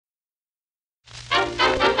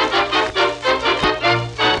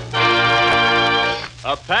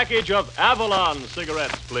A package of Avalon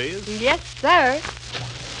cigarettes, please. Yes, sir.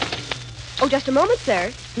 Oh, just a moment,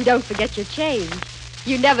 sir. And don't forget your change.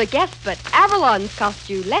 You never guessed, but Avalon's cost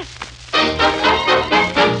you less. So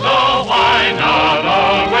why not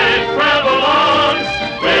always travel on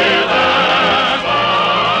with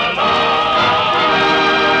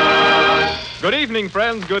Avalon? Good evening,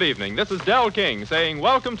 friends. Good evening. This is Del King saying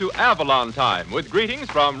welcome to Avalon Time with greetings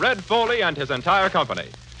from Red Foley and his entire company.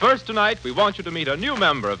 First tonight, we want you to meet a new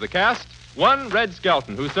member of the cast, one Red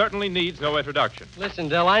Skelton, who certainly needs no introduction. Listen,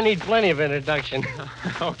 Del, I need plenty of introduction.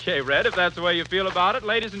 Okay, Red, if that's the way you feel about it,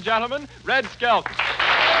 ladies and gentlemen, Red Skelton.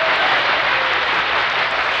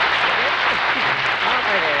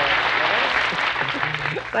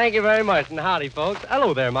 Thank you very much, and howdy, folks.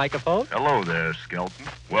 Hello there, microphone. Hello there, Skelton.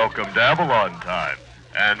 Welcome to Avalon Time.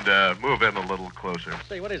 And move in a little closer.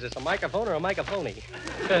 Say, what is this, a microphone or a microphony?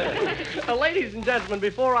 Ladies and gentlemen,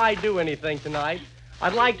 before I do anything tonight,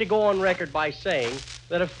 I'd like to go on record by saying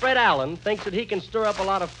that if Fred Allen thinks that he can stir up a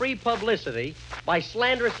lot of free publicity by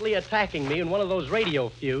slanderously attacking me in one of those radio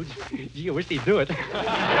feuds, gee, I wish he'd do it.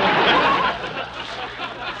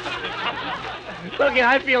 Look,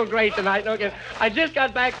 I feel great tonight. Look, I just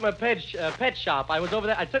got back from a pet shop. I was over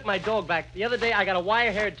there. I took my dog back. The other day, I got a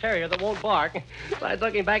wire-haired terrier that won't bark. So I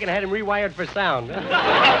took him back and had him rewired for sound.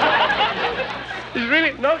 He's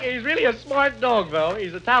really a smart dog, though.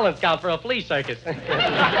 He's a talent scout for a flea circus.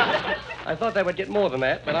 I thought they would get more than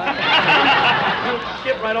that, but I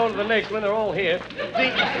skip right on to the next one. They're all here.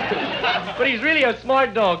 See, but he's really a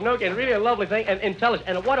smart dog, no kidding. Really a lovely thing and intelligent.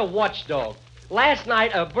 And what a watchdog. Last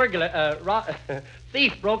night, a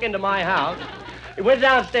thief broke into my house. He went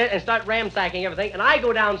downstairs and started ransacking everything. And I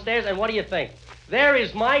go downstairs, and what do you think? There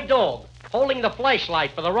is my dog holding the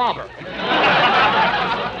flashlight for the robber.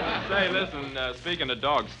 Say, listen, speaking of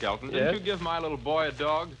dogs, Skelton, didn't you give my little boy a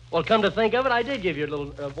dog? Well, come to think of it, I did give your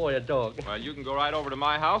little boy a dog. Well, you can go right over to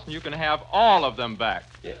my house, and you can have all of them back.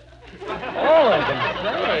 Yeah. All of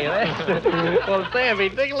them? Say, that's... Well, Sam, he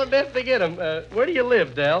tickle to death to get them. Where do you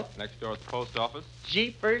live, Del? Next door at the post office.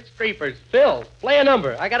 Jeepers creepers. Phil, play a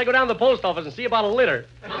number. I got to go down to the post office and see about a litter.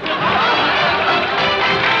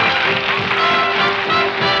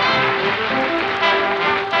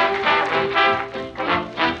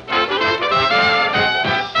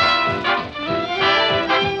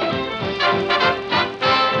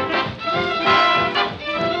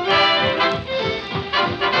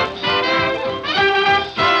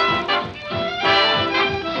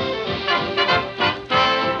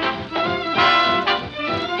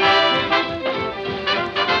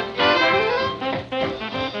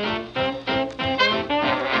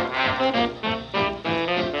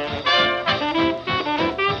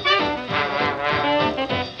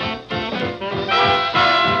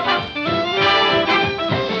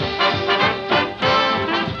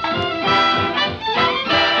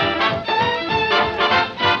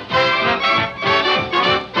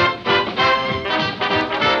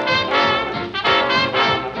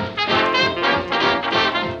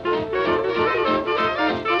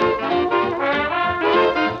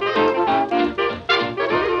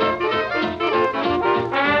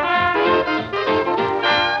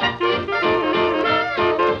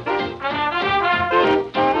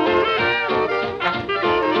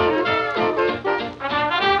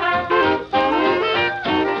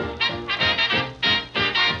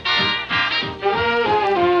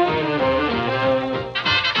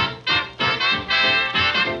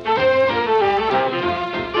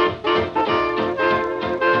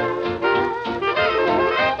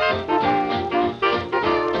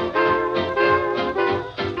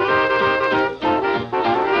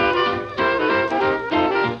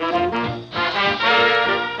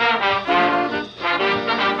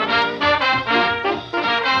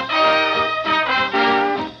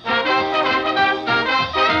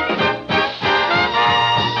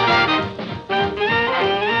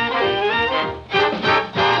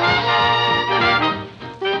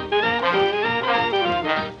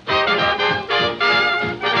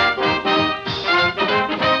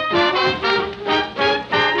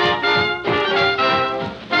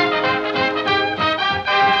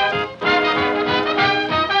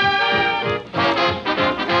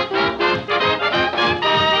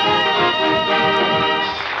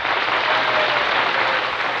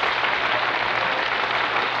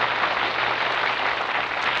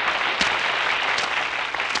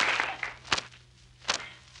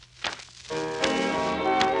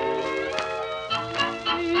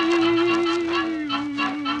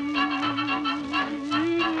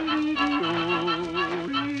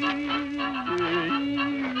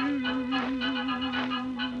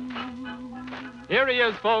 Here he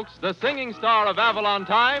is, folks, the singing star of Avalon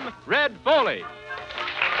Time, Red Foley.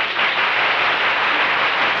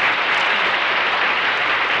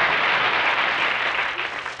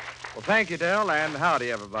 Well, thank you, Del, and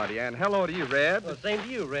howdy, everybody. And hello to you, Red. Well, same to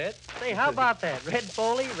you, Red. Say, how about that? Red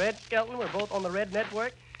Foley, Red Skelton, we're both on the Red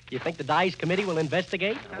Network. You think the Dice Committee will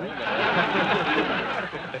investigate?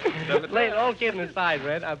 All kidding aside,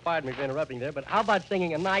 Red, pardon me for interrupting there, but how about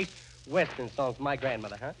singing a nice Western song for my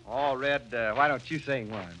grandmother, huh? Oh, Red, why don't you sing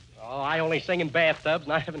one? Oh, I only sing in bathtubs,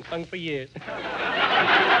 and I haven't sung for years.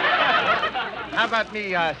 How about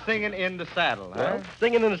me singing in the saddle, huh? Well,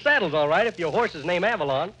 singing in the saddle's all right if your horse's name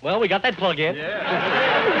Avalon. Well, we got that plug in.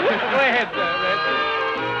 Yeah. Go ahead, Red.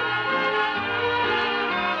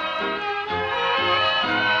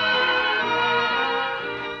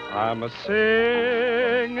 I'm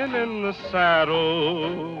a-singing in the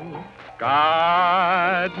saddle,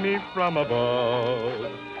 guide me from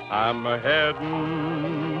above. I'm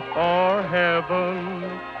a-heading for heaven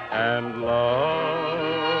and love.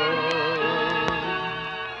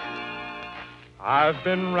 I've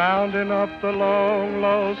been rounding up the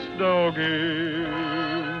long-lost doggies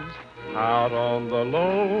out on the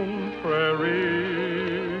lone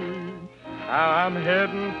prairie. I'm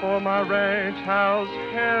heading for my ranch house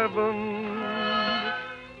heaven,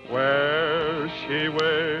 where she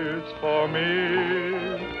waits for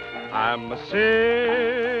me. I'm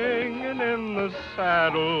a-singing in the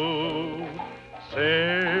saddle,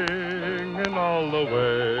 singing all the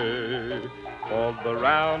way, for the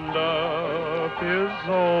roundup is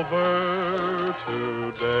over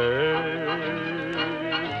today.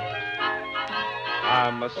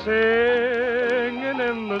 I'm a-singing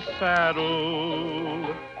in the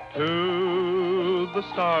saddle to the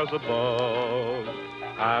stars above.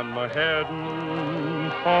 I'm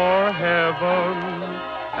a-heading for heaven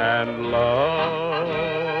and love.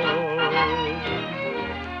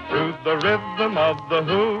 To the rhythm of the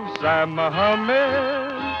hoofs I'm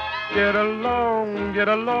a-humming. Get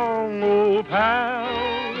along, old pal.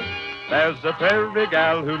 There's a prairie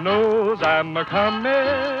gal who knows I'm a-coming,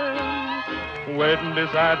 waiting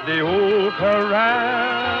beside the old corral.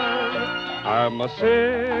 I'm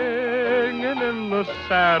a-singing in the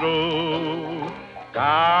saddle,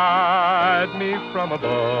 guide me from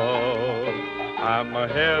above. I'm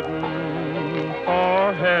a-heading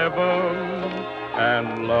for heaven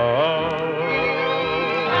and love.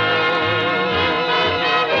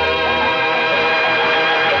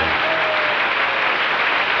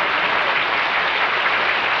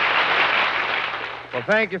 Well,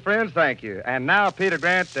 thank you, friends, thank you. And now, Peter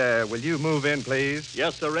Grant, will you move in, please?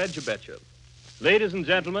 Yes, sir, Red, you betcha. Ladies and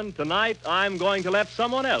gentlemen, tonight I'm going to let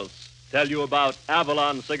someone else tell you about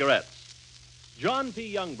Avalon cigarettes. John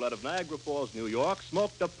P. Youngblood of Niagara Falls, New York,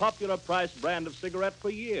 smoked a popular priced brand of cigarette for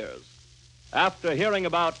years. After hearing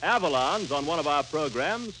about Avalons on one of our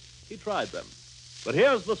programs, he tried them. But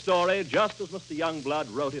here's the story, just as Mr. Youngblood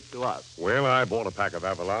wrote it to us. Well, I bought a pack of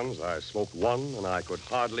Avalons. I smoked one, and I could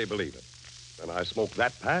hardly believe it. Then I smoked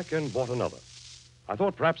that pack and bought another. I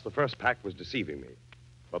thought perhaps the first pack was deceiving me,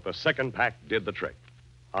 but the second pack did the trick.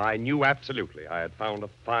 I knew absolutely I had found a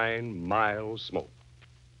fine, mild smoke.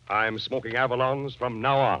 I'm smoking Avalons from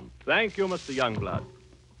now on. Thank you, Mr. Youngblood.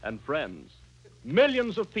 And friends,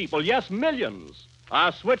 millions of people, yes, millions,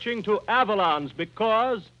 are switching to Avalons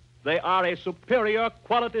because they are a superior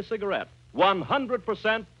quality cigarette,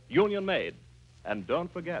 100% union-made. And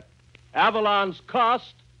don't forget, Avalons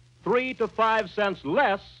cost 3 to 5 cents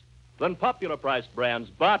less than popular-priced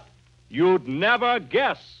brands, but you'd never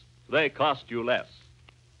guess they cost you less.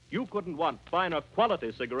 You couldn't want finer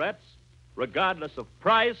quality cigarettes, regardless of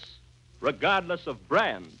price, regardless of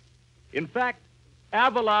brand. In fact,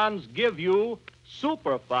 Avalons give you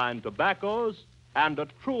superfine tobaccos and a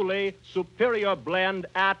truly superior blend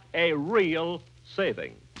at a real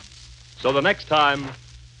saving. So the next time,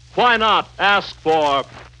 why not ask for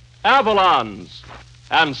Avalons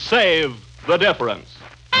and save the difference?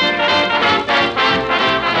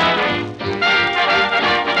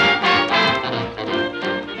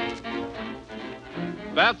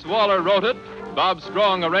 Fats Waller wrote it, Bob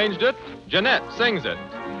Strong arranged it, Jeanette sings it.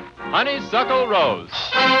 Honeysuckle Rose.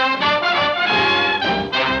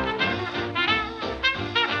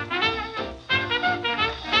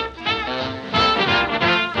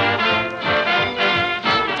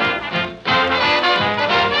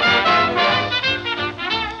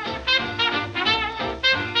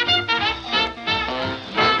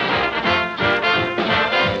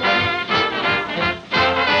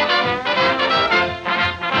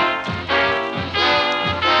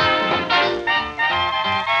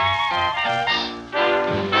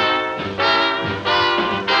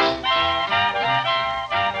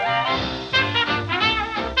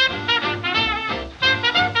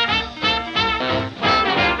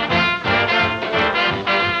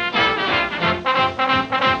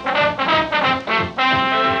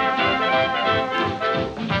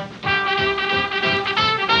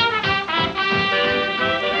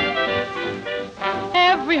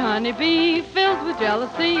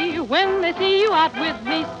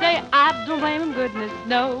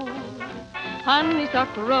 snow,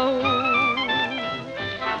 honeysuckle rose.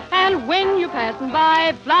 And when you're passing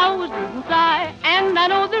by, flowers droop and sigh, and I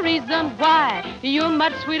know the reason why. You're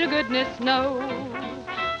much sweeter goodness know,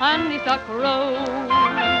 honeysuckle rose.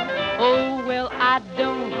 Oh, well, I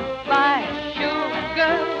don't buy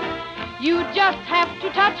sugar. You just have to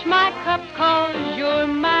touch my cup, 'cause you're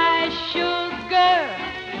my sugar.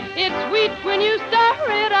 It's sweet when you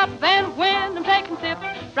stir it up, and when I'm taking sips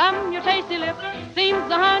from your tasty lips, seems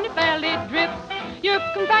the honey fairly drips. Your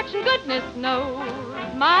compaction goodness knows,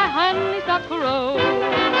 my honeysuckle rose.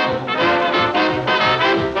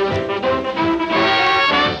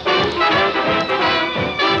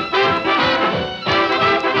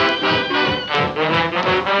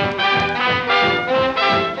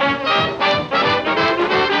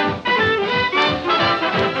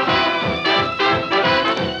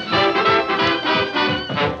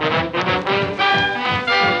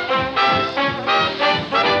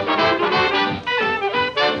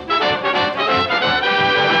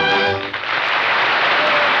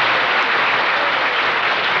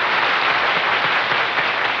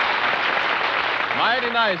 Mighty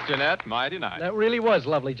nice, Jeanette. Mighty nice. That really was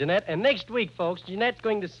lovely, Jeanette. And next week, folks, Jeanette's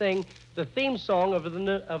going to sing the theme song of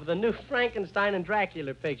the new Frankenstein and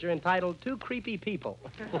Dracula picture entitled Two Creepy People.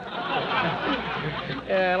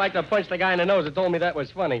 Yeah, I'd like to punch the guy in the nose that told me that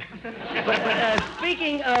was funny. But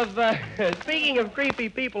speaking of creepy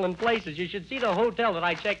people and places, you should see the hotel that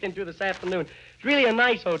I checked into this afternoon. It's really a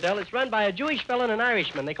nice hotel. It's run by a Jewish fellow and an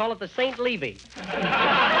Irishman. They call it the St. Levy.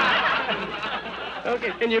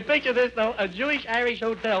 Okay, can you picture this, though? A Jewish-Irish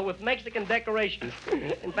hotel with Mexican decorations.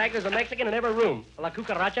 In fact, there's a Mexican in every room. La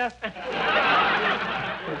cucaracha.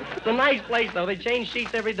 It's a nice place, though. They change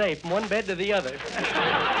sheets every day from one bed to the other.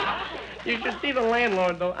 You should see the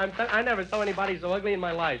landlord, though. I never saw anybody so ugly in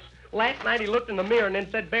my life. Last night he looked in the mirror and then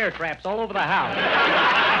said bear traps all over the house.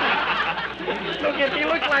 Look, he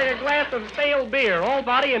looks like a glass of stale beer, all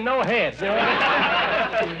body and no head. You know?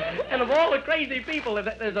 And of all the crazy people,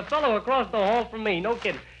 there's a fellow across the hall from me, no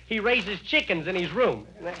kidding. He raises chickens in his room.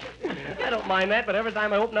 I don't mind that, but every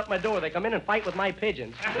time I open up my door, they come in and fight with my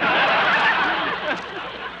pigeons.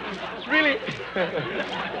 It's really...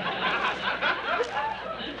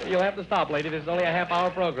 You'll have to stop, lady. This is only a half-hour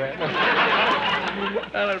program. Well,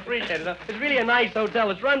 I appreciate it. It's really a nice hotel.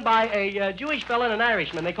 It's run by a Jewish fellow and an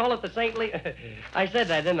Irishman. They call it the St. Lee... I said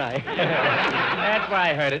that, didn't I? That's where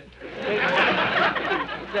I heard it.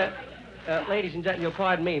 Ladies and gentlemen, you'll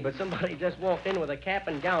pardon me, but somebody just walked in with a cap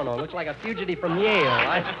and gown on. Looks like a fugitive from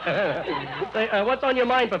Yale. What's on your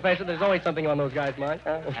mind, Professor? There's always something on those guys' minds.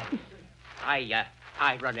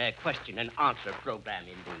 I run a question and answer program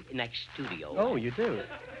in the next studio. Oh, you do?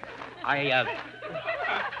 I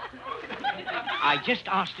just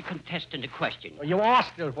asked a contestant a question. You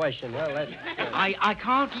asked a question. Well, that's... I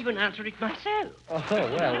can't even answer it myself. Oh,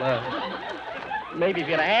 well, maybe if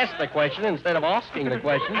you'd asked the question instead of asking the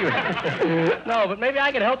question, you... No, but maybe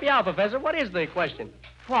I could help you out, Professor. What is the question?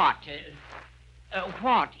 What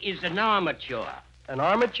is an armature? An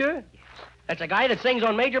armature? Yes. That's a guy that sings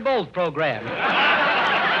on Major Bowles' program.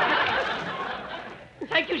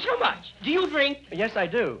 Thank you so much. Do you drink? Yes, I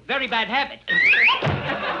do. Very bad habit.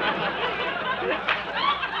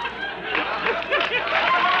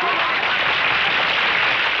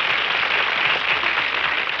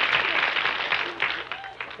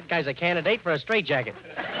 That guy's a candidate for a straitjacket.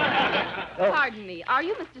 Pardon me. Are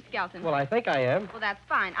you Mr. Skelton? Well, I think I am. Well, that's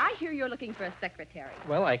fine. I hear you're looking for a secretary.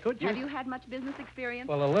 Well, I could use... Have you had much business experience?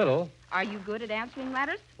 Well, a little. Are you good at answering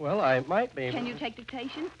letters? Well, I might be. Can you take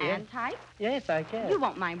dictation Yes. and type? Yes, I can. You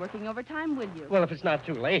won't mind working overtime, would you? Well, if it's not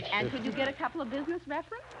too late. And could you get a couple of business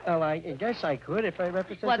reference? Well, I guess I could if I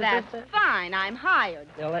represented... Well, that's fine. I'm hired.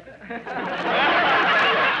 Well,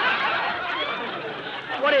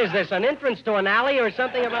 What is this, an entrance to an alley or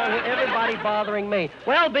something about everybody bothering me?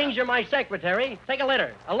 Well, Bings, you're my secretary. Take a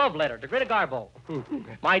letter, a love letter to Greta Garbo.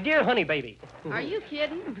 My dear honey baby. Are you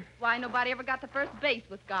kidding? Why, nobody ever got to first base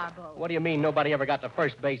with Garbo. What do you mean nobody ever got to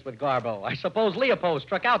first base with Garbo? I suppose Leopold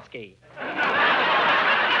Strakowski.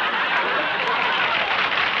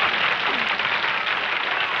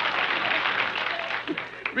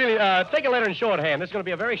 Really, take a letter in shorthand. This is going to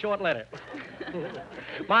be a very short letter.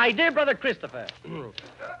 My dear brother Christopher.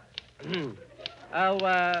 How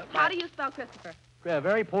do you spell Christopher?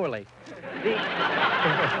 Very poorly.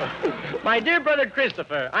 My dear brother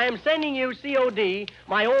Christopher, I am sending you COD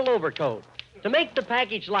my old overcoat. To make the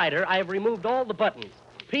package lighter, I have removed all the buttons.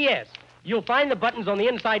 P.S. You'll find the buttons on the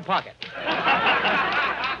inside pocket.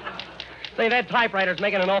 Say, that typewriter's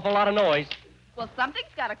making an awful lot of noise. Well, something's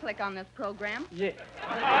got to click on this program. Yeah.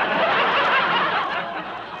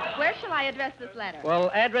 Where shall I address this letter?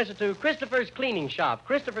 Well, address it to Christopher's Cleaning Shop,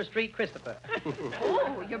 Christopher Street, Christopher.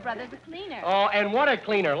 Oh, your brother's a cleaner. Oh, and what a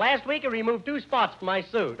cleaner. Last week he removed 2 spots from my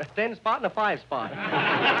suit, a 10 spot and a 5 spot.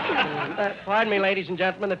 Pardon me, ladies and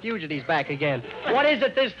gentlemen, the fugitive's back again. What is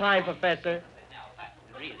it this time, Professor? Now,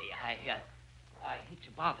 really, I hate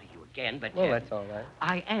to bother you again, but... Well, that's all right.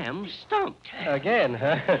 I am stumped. Again,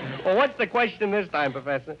 huh? Well, what's the question this time,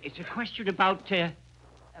 Professor? It's a question about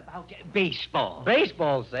baseball.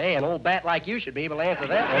 Baseball, say? An old bat like you should be able to answer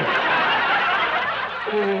that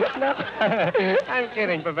one. No, I'm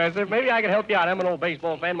kidding, Professor. Maybe I can help you out. I'm an old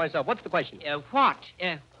baseball fan myself. What's the question? What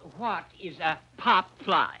is a pop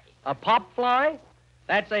fly? A pop fly?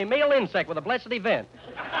 That's a male insect with a blessed event.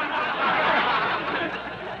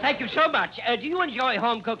 Thank you so much. Do you enjoy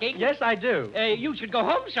home cooking? Yes, I do. You should go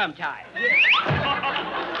home sometime.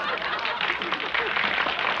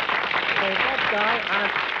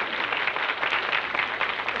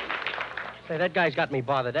 Say, that guy's got me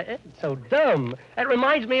bothered. It's so dumb. That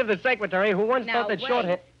reminds me of the secretary who once Now, thought that wait.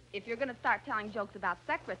 shorthand... If you're going to start telling jokes about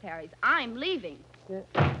secretaries, I'm leaving.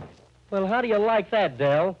 Well, how do you like that,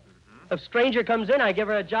 Dell? If a stranger comes in, I give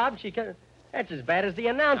her a job, she can... That's as bad as the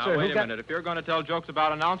announcer. Now, wait who a got... minute. If you're going to tell jokes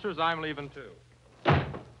about announcers, I'm leaving, too.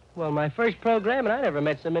 Well, my first program, and I never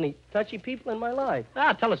met so many touchy people in my life.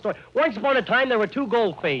 I'll tell a story. Once upon a time, there were 2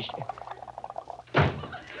 goldfish.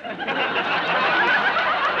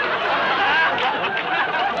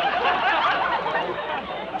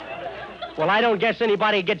 Well, I don't guess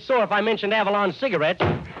anybody gets sore if I mentioned Avalon cigarettes.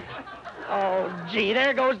 Oh, gee,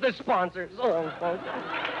 there goes the sponsor. So long, folks.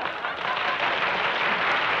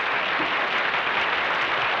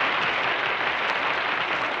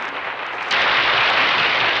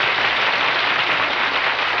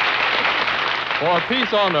 For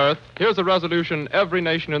peace on earth, here's a resolution every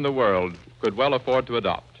nation in the world could well afford to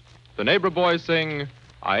adopt. The neighbor boys sing,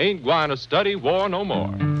 I ain't gwine to study war no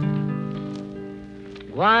more.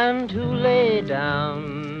 Gwine to lay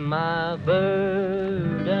down my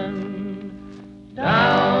burden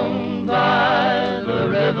down by the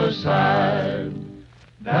riverside,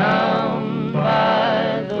 down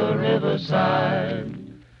by the riverside,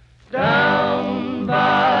 down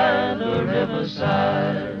by the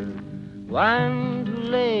riverside. Gwine to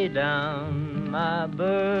lay down my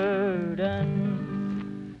burden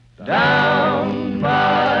down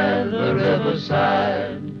by the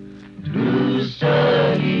riverside to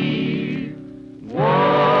study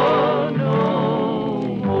war no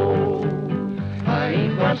more. I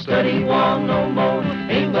ain't gonna study war no more.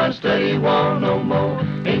 Ain't gonna study war no more.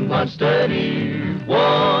 Ain't gonna study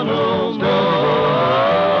war no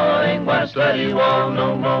more. Ain't gonna study war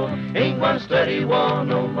no more. Ain't gonna study war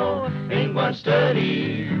no more. Ain't gonna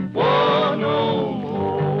study war no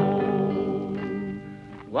more.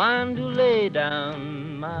 Going to lay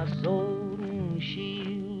down my sword and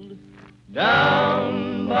shield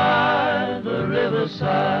down by the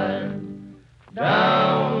riverside,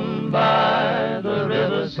 down by the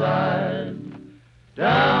riverside,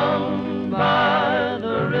 down by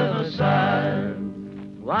the riverside.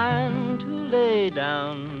 Going to lay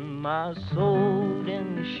down my sword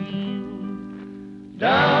and shield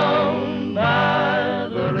down by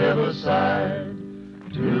the riverside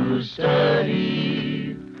to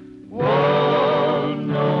study war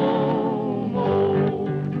no more.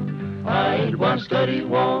 I ain't gonna study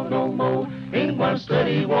war no more. Ain't gonna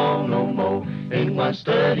study war no more. Ain't gonna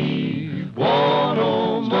study war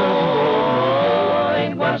no more.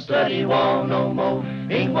 Ain't gonna study war no more.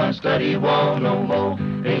 Ain't gonna study war no more.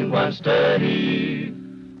 Ain't gonna study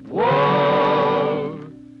war no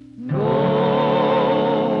more.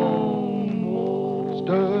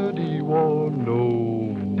 Study war no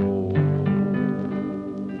more.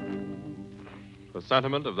 The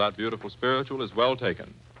sentiment of that beautiful spiritual is well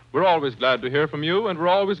taken. We're always glad to hear from you, and we're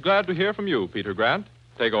always glad to hear from you, Peter Grant.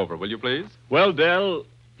 Take over, will you please? Well, Dell,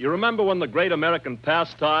 you remember when the great American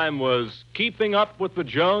pastime was keeping up with the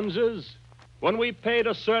Joneses? When we paid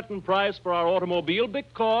a certain price for our automobile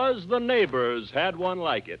because the neighbors had one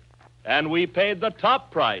like it. And we paid the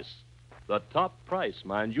top price,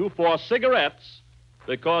 mind you, for cigarettes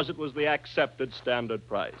because it was the accepted standard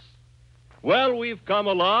price. Well, we've come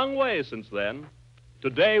a long way since then.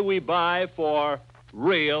 Today we buy for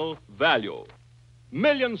real value.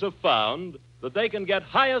 Millions have found that they can get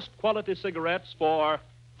highest quality cigarettes for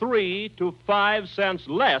 3 to 5 cents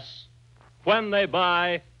less when they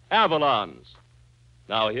buy Avalons.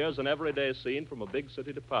 Now, here's an everyday scene from a big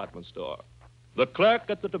city department store. The clerk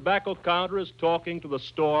at the tobacco counter is talking to the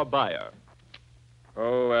store buyer.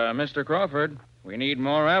 Oh, Mr. Crawford, we need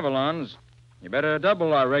more Avalons. You better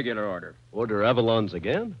double our regular order. Order Avalons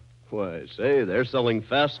again? Why, say, they're selling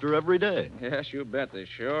faster every day. Yes, you bet they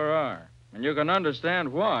sure are. And you can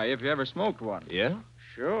understand why if you ever smoked one. Yeah?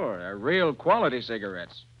 Sure, they're real quality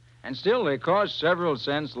cigarettes. And still, they cost several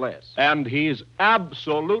cents less. And he's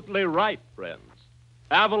absolutely right, friends.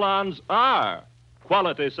 Avalons are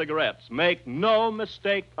quality cigarettes. Make no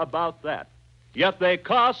mistake about that. Yet they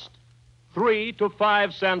cost 3 to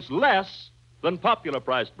 5 cents less than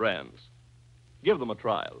popular-priced brands. Give them a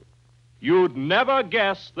trial. You'd never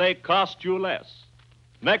guess they cost you less.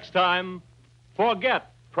 Next time,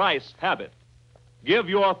 forget price habit. Give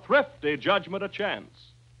your thrifty judgment a chance.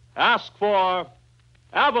 Ask for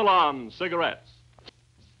Avalon cigarettes.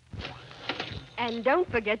 And don't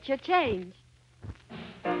forget your change.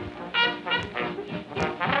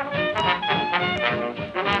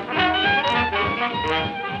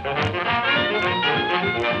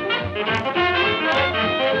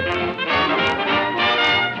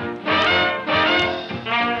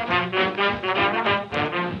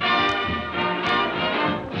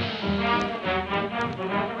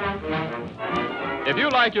 If you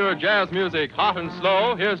like your jazz music hot and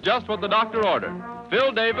slow, here's just what the doctor ordered.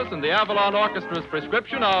 Phil Davis and the Avalon Orchestra's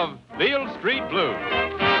prescription of Beale Street Blues.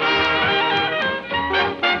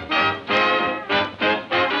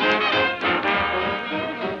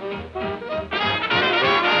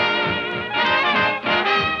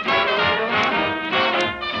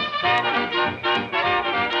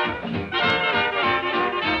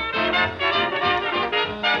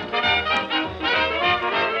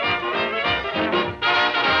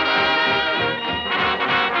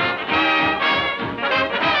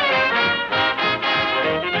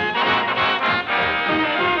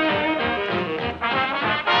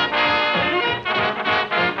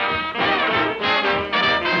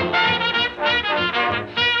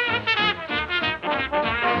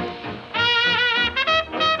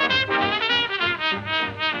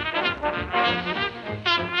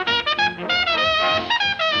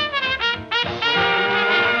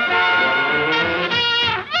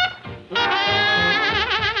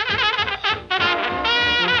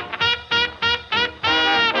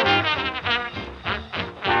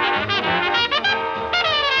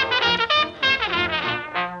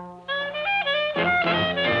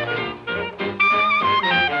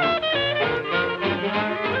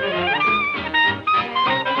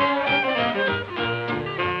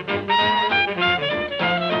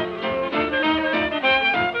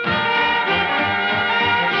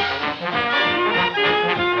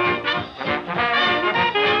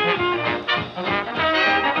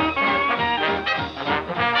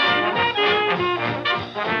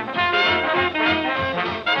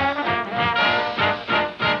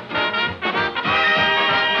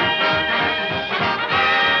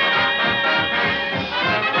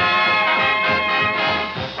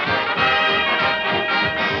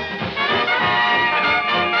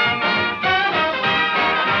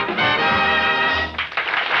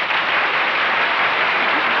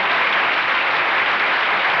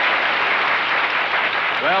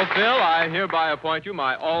 Well, Phil, I hereby appoint you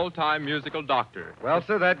my all-time musical doctor. Well,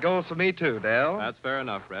 sir, that goes for me, too, Dell. That's fair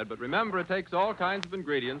enough, Fred. But remember, it takes all kinds of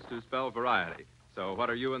ingredients to spell variety. So what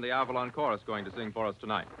are you and the Avalon Chorus going to sing for us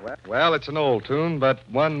tonight? Well, it's an old tune, but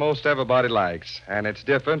one most everybody likes. And it's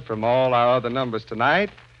different from all our other numbers tonight.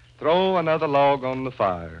 Throw another log on the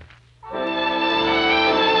fire.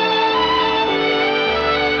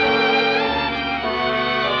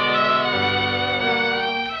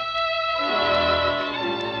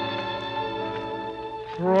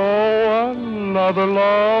 Throw another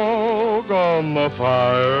log on the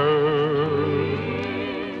fire.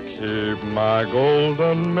 Keep my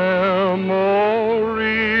golden memories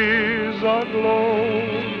aglow.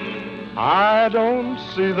 I don't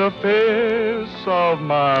see the face of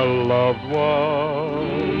my loved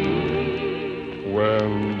one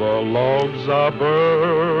when the logs are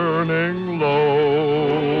burning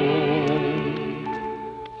low.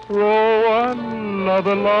 Throw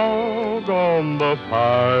another log on the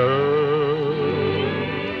fire.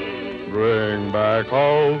 Bring back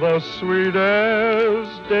all the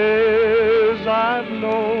sweetest days I've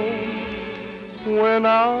known when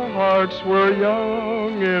our hearts were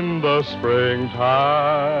young in the springtime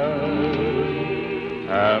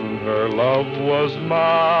and her love was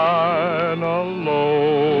mine alone.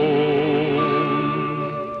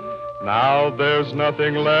 Now there's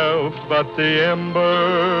nothing left but the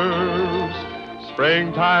embers.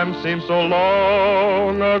 Springtime seems so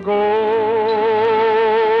long ago.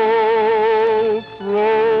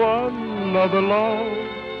 Throw another log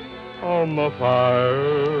on the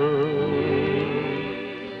fire.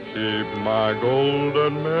 Keep my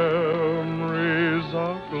golden memories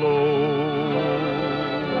aglow.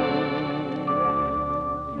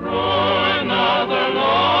 Throw another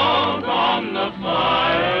log on the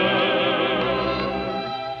fire.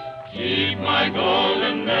 Keep my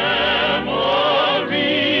golden memories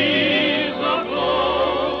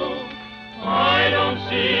aglow. I don't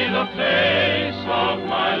see the face of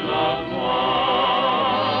my loved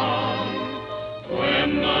one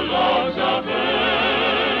when the logs are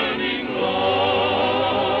burning low.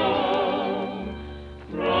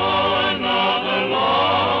 Throw another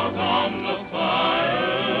log on the fire.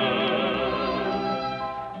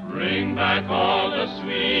 Bring back all the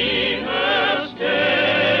sweetest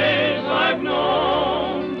days I've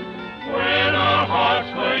known when our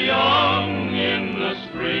hearts were young in the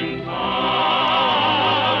springtime.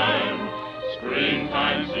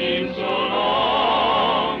 Springtime seems so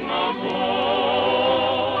long ago.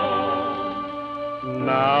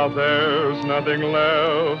 Now there's nothing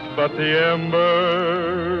left but the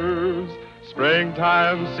embers.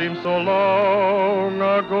 Springtime seems so long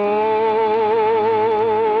ago.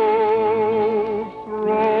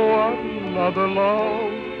 Throw another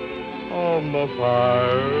log on the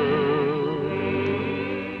fire.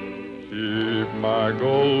 Keep my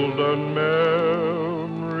golden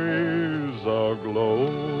memories aglow.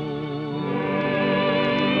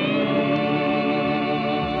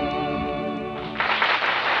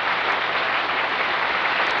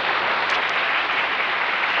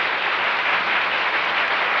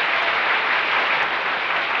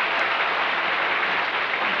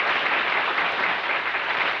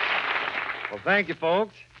 Well, thank you,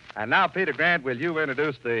 folks. And now, Peter Grant, will you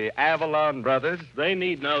introduce the Avalon brothers? They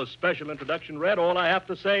need no special introduction, Red. All I have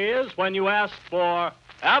to say is when you ask for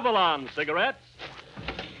Avalon cigarettes,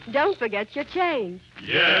 Don't forget your change.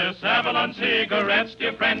 Yes, Avalon cigarettes,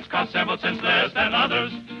 dear friends, cost several cents less than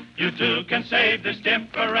others. You too can save this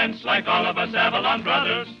difference like all of us Avalon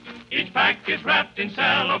brothers. Each pack is wrapped in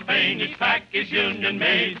cellophane, each pack is union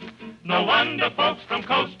made. No wonder folks from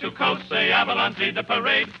coast to coast say Avalon's lead the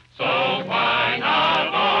parade. So why not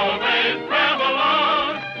always travel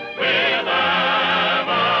on with Avalon?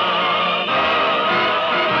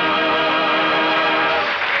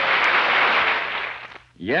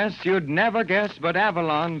 Yes, you'd never guess, but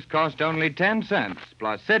Avalon's cost only 10 cents,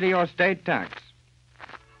 plus city or state tax.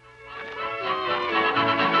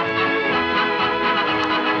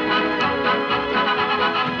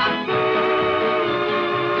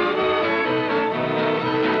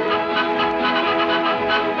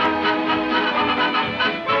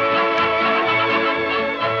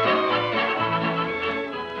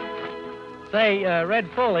 Say, Red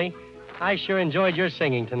Foley, I sure enjoyed your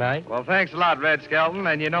singing tonight. Well, thanks a lot, Red Skelton.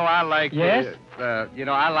 And I like Yes?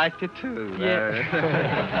 I liked it too.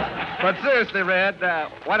 Yeah. But seriously, Red,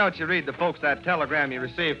 why don't you read the folks that telegram you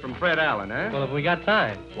received from Fred Allen, eh? Well, if we got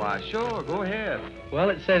time. Why, sure, go ahead. Well,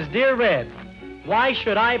 it says, Dear Red, why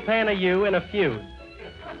should I panna you in a feud?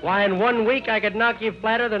 Why, in 1 week I could knock you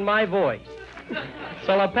flatter than my voice.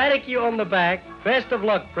 So I'll pat you on the back. Best of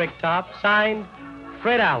luck, Bricktop. Signed,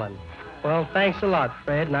 Fred Allen. Well, thanks a lot,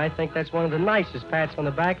 Fred, and I think that's one of the nicest pats on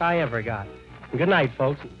the back I ever got. And good night,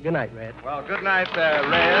 folks. Good night, Red. Well, good night, Red. And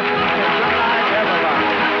good night,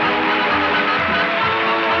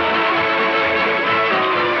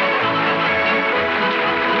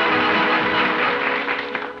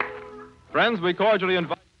 everyone. Friends, we cordially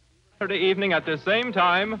invite you Saturday evening at this same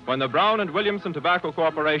time when the Brown and Williamson Tobacco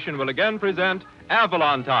Corporation will again present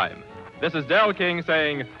Avalon Time. This is Del King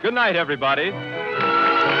saying good night, everybody.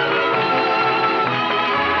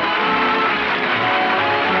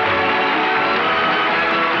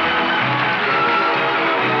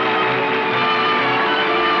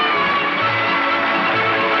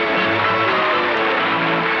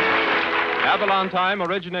 Avalon Time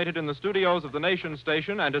originated in the studios of the Nation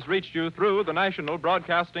Station and has reached you through the National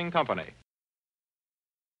Broadcasting Company.